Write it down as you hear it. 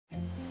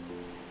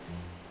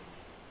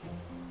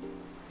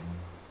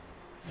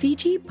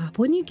Fiji,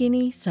 Papua New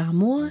Guinea,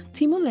 Samoa,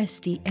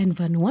 Timor-Leste, and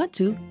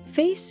Vanuatu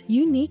face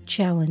unique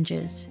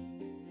challenges.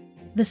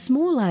 The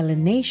small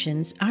island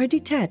nations are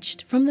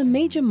detached from the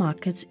major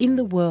markets in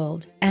the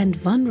world and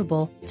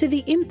vulnerable to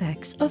the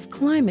impacts of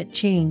climate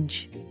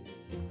change.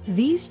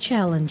 These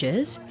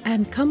challenges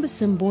and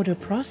cumbersome border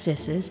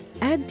processes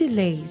add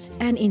delays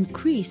and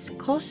increase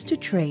costs to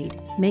trade,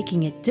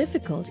 making it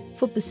difficult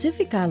for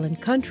Pacific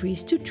Island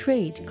countries to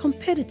trade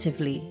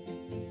competitively.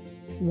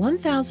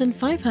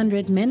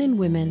 1,500 men and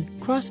women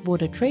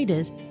cross-border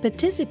traders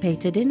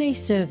participated in a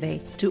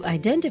survey to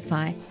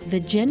identify the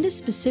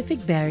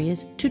gender-specific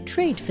barriers to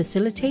trade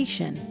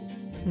facilitation.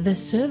 The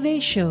survey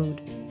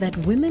showed that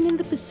women in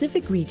the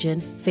Pacific region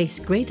face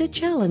greater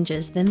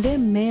challenges than their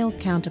male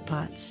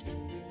counterparts.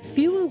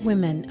 Fewer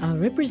women are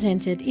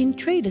represented in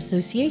trade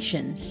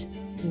associations.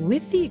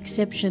 With the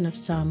exception of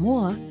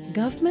Samoa,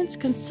 governments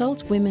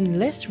consult women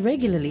less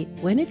regularly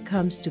when it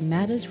comes to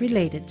matters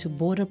related to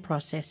border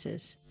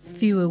processes.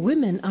 Fewer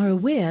women are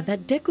aware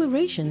that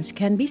declarations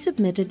can be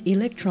submitted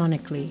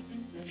electronically.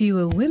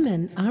 Fewer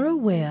women are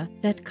aware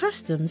that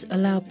customs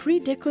allow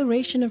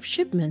pre-declaration of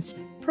shipments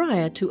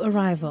prior to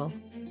arrival.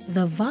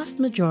 The vast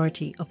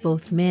majority of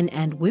both men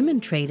and women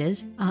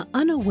traders are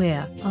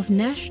unaware of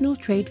national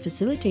trade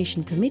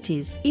facilitation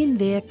committees in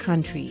their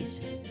countries.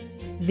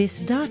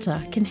 This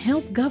data can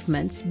help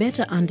governments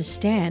better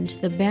understand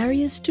the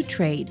barriers to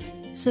trade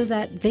so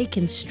that they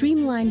can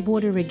streamline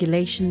border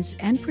regulations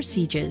and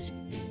procedures,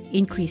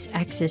 increase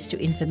access to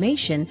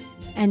information,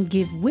 and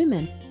give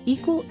women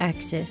equal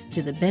access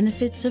to the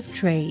benefits of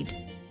trade.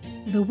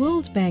 The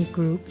World Bank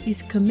Group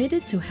is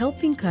committed to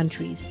helping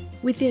countries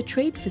with their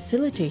trade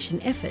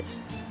facilitation efforts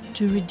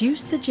to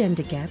reduce the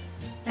gender gap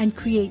and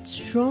create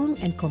strong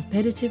and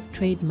competitive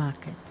trade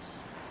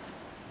markets.